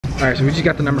Alright, so we just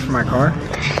got the number for my car.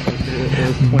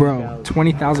 Bro,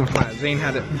 20,000 flat. Zane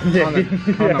had it on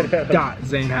the dot.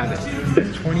 Zane had it.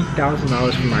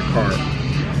 $20,000 for my car.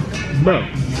 Bro,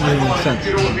 doesn't make sense.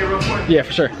 Yeah,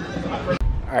 for sure.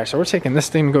 Alright, so we're taking this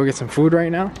thing to go get some food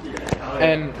right now.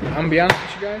 And I'm gonna be honest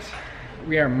with you guys,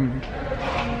 we are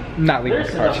not leaving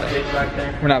the car today.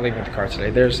 We're not leaving the car today.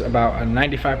 There's about a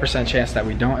 95% chance that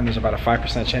we don't, and there's about a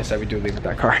 5% chance that we do leave with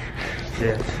that car.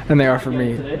 Yeah. And they offered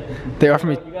me. You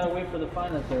gotta wait for the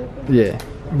finance. Yeah.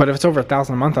 But if it's over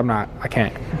 1,000 a month, I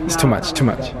can't. It's too much.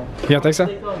 You don't think so?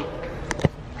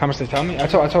 How much they tell me? I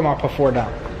told them I'll put 4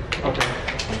 down. Okay.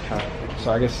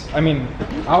 So I guess, I mean,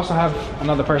 I also have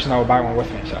another person that will buy one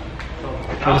with me, so.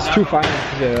 But it's 2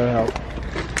 finance, yeah, that'll help.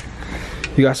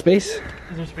 You got space?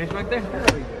 Is there space back there?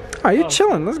 Oh, you're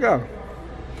chilling. Let's go.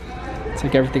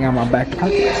 Take everything out of my back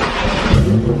pocket.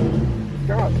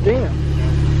 God damn.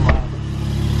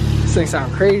 This thing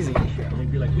sounds crazy.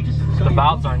 The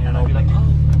valves aren't yet. I'll be like, oh.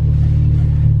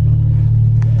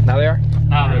 Now they are?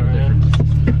 Now they are.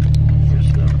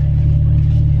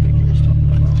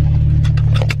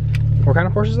 What kind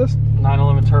of Porsche is this?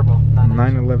 911 Turbo.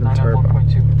 911 Turbo.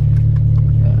 1.2.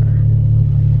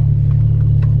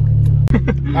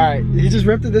 Alright, he just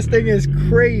ripped it. This thing is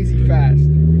crazy fast.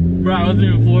 Bro, I wasn't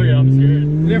even floor yet. I'm scared.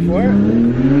 You didn't floor it?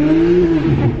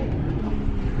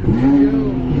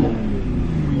 Yo.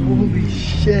 Holy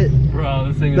shit. Bro,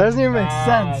 this thing is that doesn't even make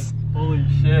fast. sense. Holy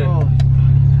shit. Oh.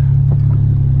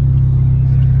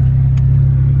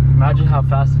 Imagine how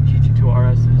fast the GT2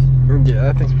 RS is. Yeah,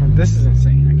 that thing's, this is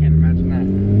insane. I can't imagine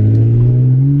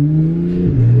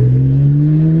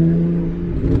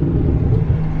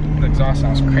that. The exhaust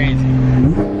sounds crazy.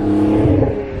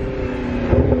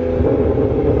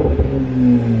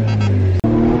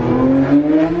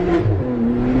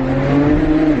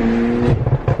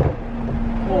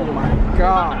 Oh my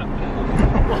god.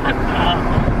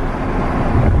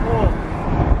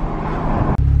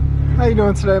 How you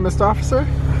doing today, Mr. Officer?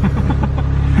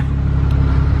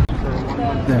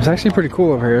 Yeah, it's actually pretty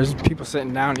cool over here. There's people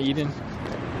sitting down eating.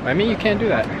 I mean, you can't do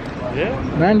that. Yeah?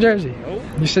 Not in Jersey. Nope.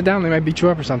 You sit down, they might beat you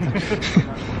up or something.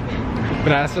 But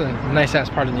that's a nice ass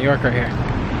part of New York right here.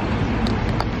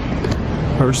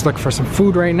 We're just looking for some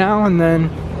food right now, and then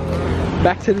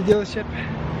back to the dealership.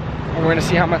 And we're gonna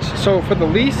see how much. So for the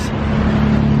lease,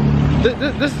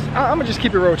 this I'm gonna just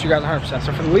keep it real with you guys 100%.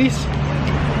 So for the lease,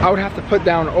 I would have to put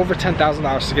down over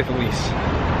 $10,000 to get the lease.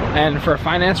 And for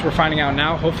finance, we're finding out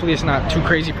now. Hopefully it's not too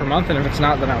crazy per month, and if it's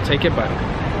not, then I'll take it, but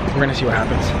we're gonna see what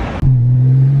happens.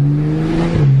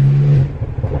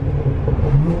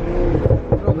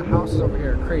 All the houses over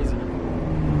here are crazy.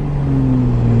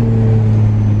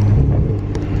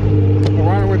 We're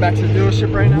on our way back to the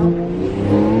dealership right now.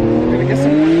 We're gonna get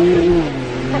some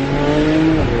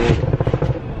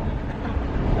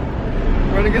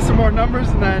We're gonna get some more numbers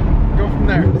and then go from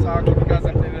there. So I'll keep you guys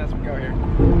updated as we go here.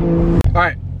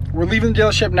 Alright. We're leaving the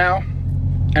dealership now,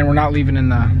 and we're not leaving in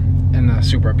the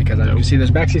Supra because as you can see, there's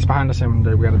back seats behind us, and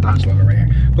we got a Dodge logo right here.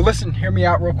 But listen, hear me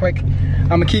out real quick. I'm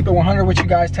gonna keep it 100 with you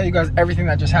guys, tell you guys everything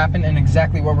that just happened and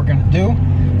exactly what we're gonna do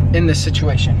in this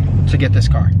situation to get this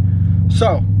car.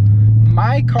 So,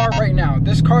 my car right now,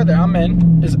 this car that I'm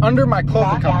in, is under my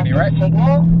clothing company, right?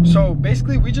 So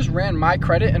basically, we just ran my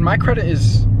credit, and my credit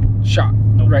is shot.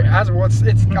 Right, as well,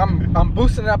 I'm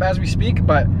boosting it up as we speak,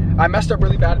 but I messed up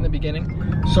really bad in the beginning,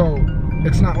 so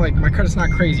it's not like my credit's not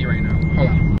crazy right now. Hold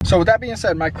on. So with that being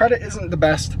said, my credit isn't the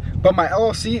best, but my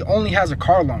LLC only has a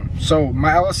car loan, so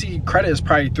my LLC credit is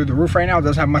probably through the roof right now. It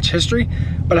doesn't have much history,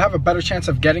 but I have a better chance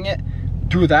of getting it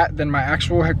through that than my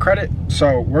actual credit.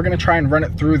 So we're gonna try and run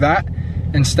it through that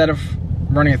instead of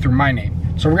running it through my name.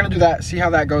 So we're gonna do that, see how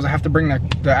that goes. I have to bring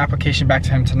the application back to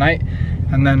him tonight,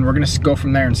 and then we're gonna go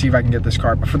from there and see if I can get this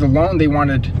car. But for the loan, they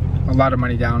wanted a lot of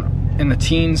money down, in the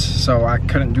teens, so I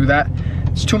couldn't do that.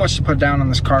 It's too much to put down on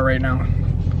this car right now,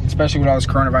 especially with all this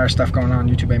coronavirus stuff going on.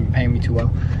 YouTube ain't paying me too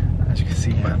well, as you can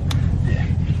see, but yeah.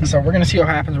 So we're gonna see what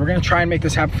happens. We're gonna try and make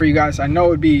this happen for you guys. I know it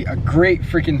would be a great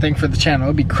freaking thing for the channel.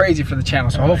 It'd be crazy for the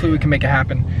channel, so hopefully we can make it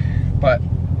happen. But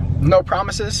no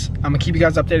promises. I'm gonna keep you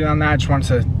guys updated on that. I just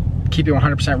wanted to keep it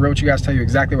 100% real with you guys, tell you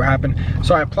exactly what happened.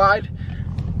 So I applied.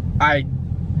 I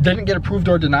didn't get approved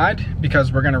or denied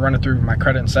because we're gonna run it through my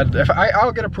credit instead. If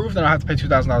I'll get approved, then I'll have to pay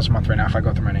 $2,000 a month right now if I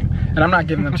go through my name. And I'm not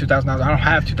giving them $2,000. I don't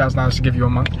have $2,000 to give you a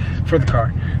month for the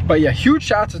car. But yeah, huge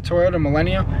shout out to Toyota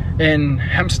Millennium in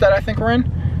Hempstead, I think we're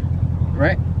in,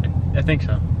 right? I think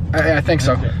so. I think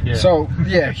so. Yeah. So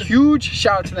yeah, huge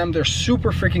shout out to them. They're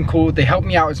super freaking cool. They helped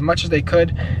me out as much as they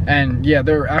could, and yeah,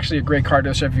 they're actually a great car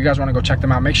dealership. If you guys want to go check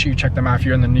them out, make sure you check them out if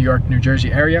you're in the New York, New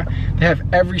Jersey area. They have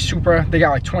every Supra. They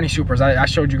got like 20 Supras. I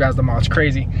showed you guys them all. It's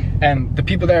crazy, and the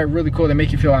people there are really cool. They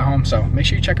make you feel at home, so make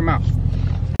sure you check them out.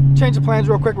 Change of plans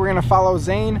real quick. We're gonna follow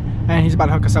Zane, and he's about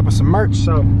to hook us up with some merch,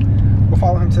 so we'll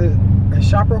follow him to his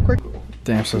shop real quick.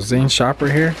 Damn, so Zane's shop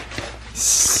right here,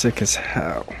 sick as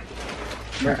hell.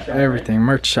 Merch shop, Everything, right?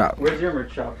 merch shop. Where's your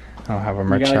merch shop? I don't have a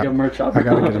merch You gotta shop. get a merch shop. I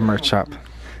gotta get a merch shop.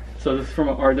 So this is from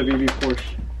an RWB Porsche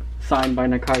signed by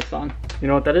Nakai-san. You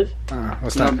know what that is?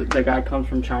 What's You know, that? the guy comes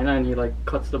from China and he like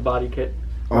cuts the body kit.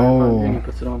 Oh. And he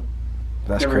puts it on.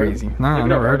 That's Never heard crazy. of it? No, I Look it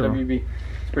never up, heard of him. RWB.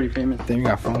 It's pretty famous. Then you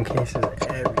got phone cases,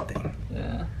 everything.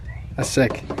 Yeah. That's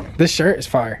sick. This shirt is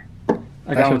fire. I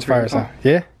That got shirt's one fire, for you. so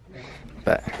yeah.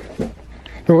 Bet.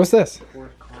 But what's this?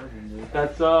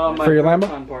 That's my For your Lambo?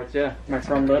 front parts, yeah. My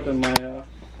front lip and my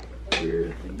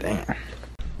Damn.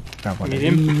 Got one of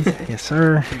Medium? these. Yes,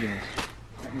 sir.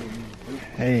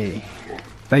 Hey.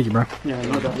 Thank you, bro. yeah,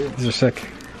 no doubt. These are sick.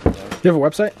 You have a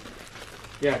website?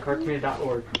 Yeah,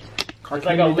 carcommunity.org. There's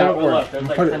like a little bit left. There's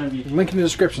like Put 10 of each. link in the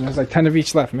description. There's like 10 of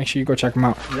each left. Make sure you go check them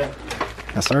out. Yeah.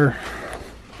 Yes, sir.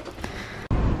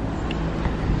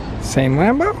 Same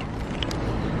Lambo?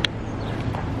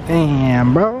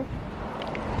 Damn, bro.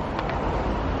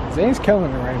 Zane's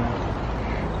killing it right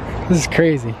now. This is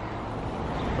crazy.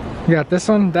 You got this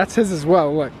one. That's his as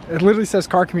well. Look, it literally says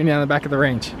car community on the back of the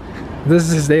range. This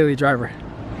is his daily driver.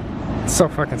 It's so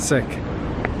fucking sick.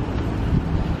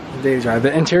 Daily driver.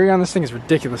 The interior on this thing is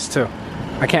ridiculous too.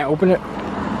 I can't open it,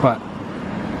 but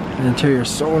the interior is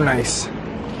so nice.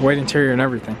 White interior and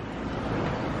everything.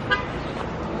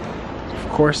 Of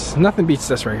course, nothing beats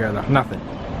this right here though. Nothing.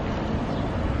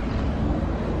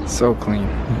 So clean.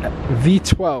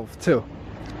 V12 too.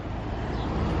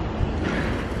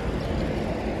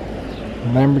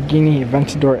 Lamborghini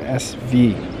Aventador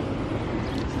SV.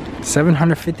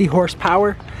 750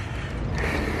 horsepower.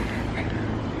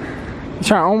 You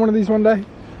trying to own one of these one day?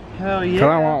 Hell Cause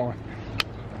I want one.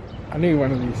 I need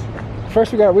one of these.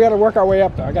 First we gotta work our way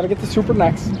up though. I gotta get the Supra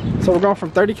next. So we're going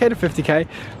from 30K to 50K.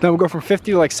 Then we'll go from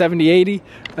 50 to like 70, 80.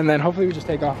 And then hopefully we just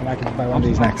take off and I can buy one of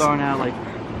these next. Throwing out like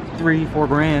 3-4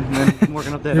 grand and then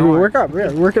working up that. Yeah, we'll work up,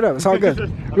 yeah, work it up. It's all good.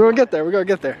 We're gonna get there, we're gonna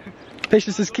get there.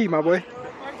 Patience is key, my boy.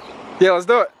 Yeah, let's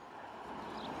do it.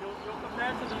 You'll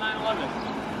compare it to the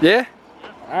 911. Yeah?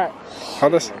 Alright.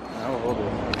 Hold this.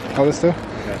 Hold this too?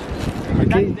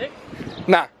 Okay. Dick?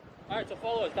 Nah. Alright, so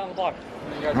follow us down the block.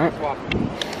 And then you guys Alright. can swap.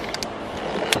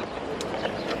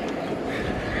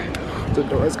 The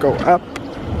doors go up.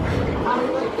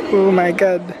 Oh my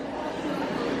god.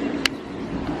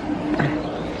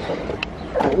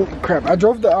 Oh crap. I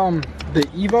drove the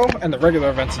Evo and the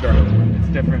regular Aventador. It's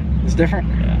different. It's different?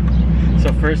 Yeah.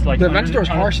 So first, like The Aventador's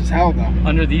harsh as hell though.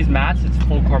 Under these mats, it's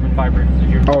full carbon fiber.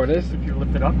 Oh, it is? If you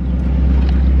lift it up.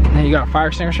 And you got a fire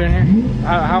extinguisher in here?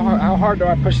 How hard do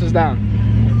I push this down?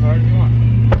 As hard as you want.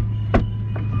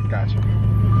 Gotcha.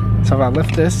 So if I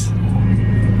lift this,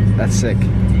 that's sick.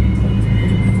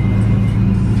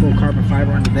 Full carbon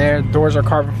fiber under there. Doors are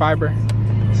carbon fiber.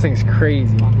 This thing's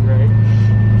crazy. Right?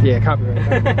 Yeah, copyright.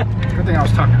 Good thing I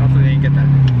was talking. Hopefully they didn't get that.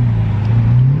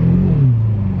 Oh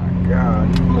my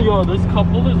god. Yo, this cup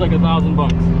holder is like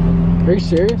 $1,000. Are you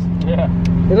serious? Yeah.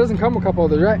 It doesn't come with cup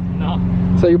holders, right? No.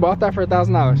 So you bought that for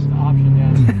 $1,000? It's an option,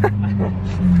 yeah.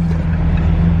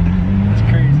 That's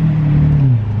crazy.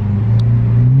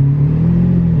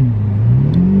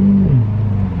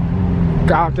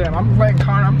 God damn,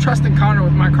 I'm trusting Connor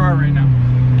with my car right now.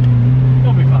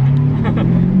 You'll be fine.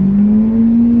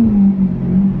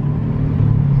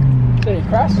 Say he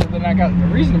crashed it, then I got the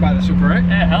reason to buy the Supra, right?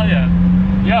 Yeah, hell yeah.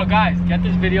 Yo, guys, get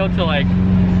this video to like,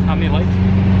 how many likes?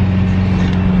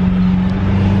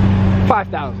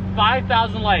 5,000.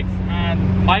 5,000 likes,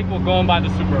 and Mike will go and buy the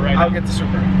Supra right now. I'll get the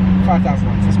Supra. 5,000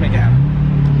 likes. Let's make it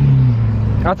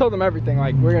happen. I told them everything.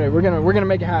 Like we're gonna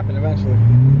make it happen eventually.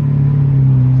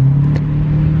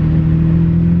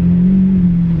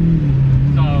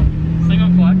 So single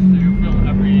clutch, so you feel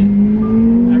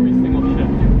every single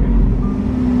shift.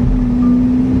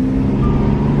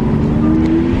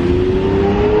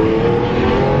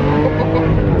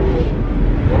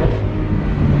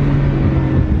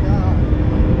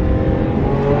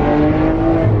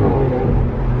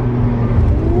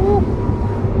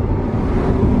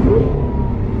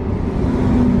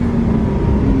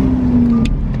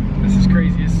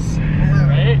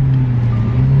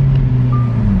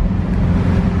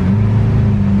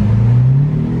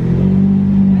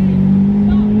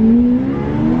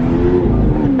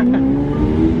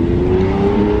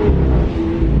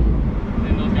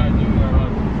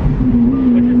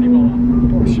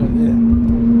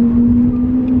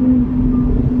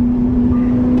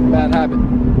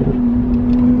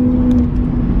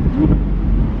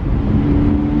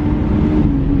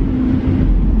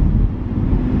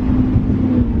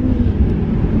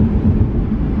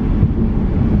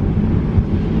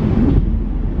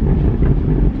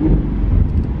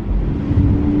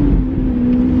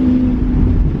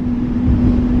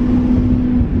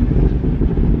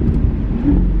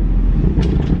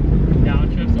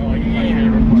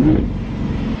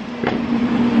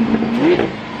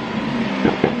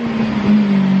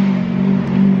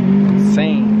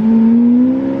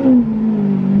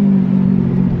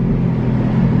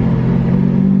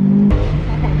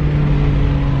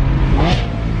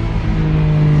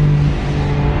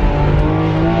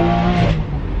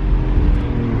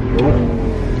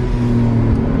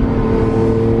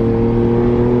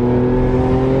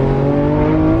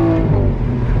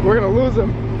 lose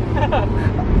him.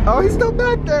 Oh, he's still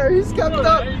back there. He's kept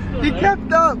up. He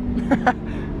kept up.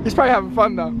 He's probably having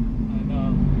fun though. I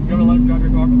know. You ever let him drive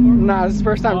your car before? Nah, this is his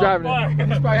first time driving it.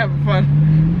 He's probably having fun.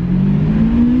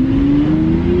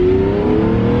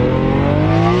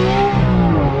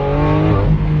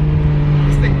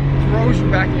 This thing throws you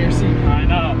back in your seat. I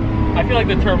know. I feel like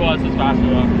the Turbo S is faster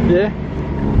though. Yeah?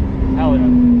 Hell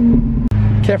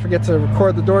yeah. Can't forget to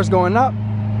record the doors going up.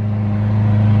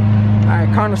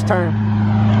 Alright, Connor's turn.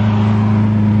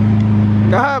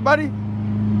 Go ahead, buddy.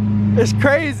 It's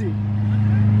crazy.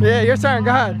 Yeah, your turn.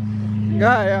 Go ahead. Go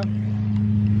ahead, yeah.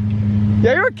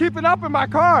 Yeah, you're keeping up in my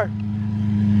car.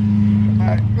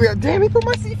 Alright, yeah, damn, he put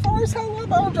my seat far as hell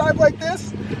up. I don't drive like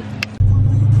this.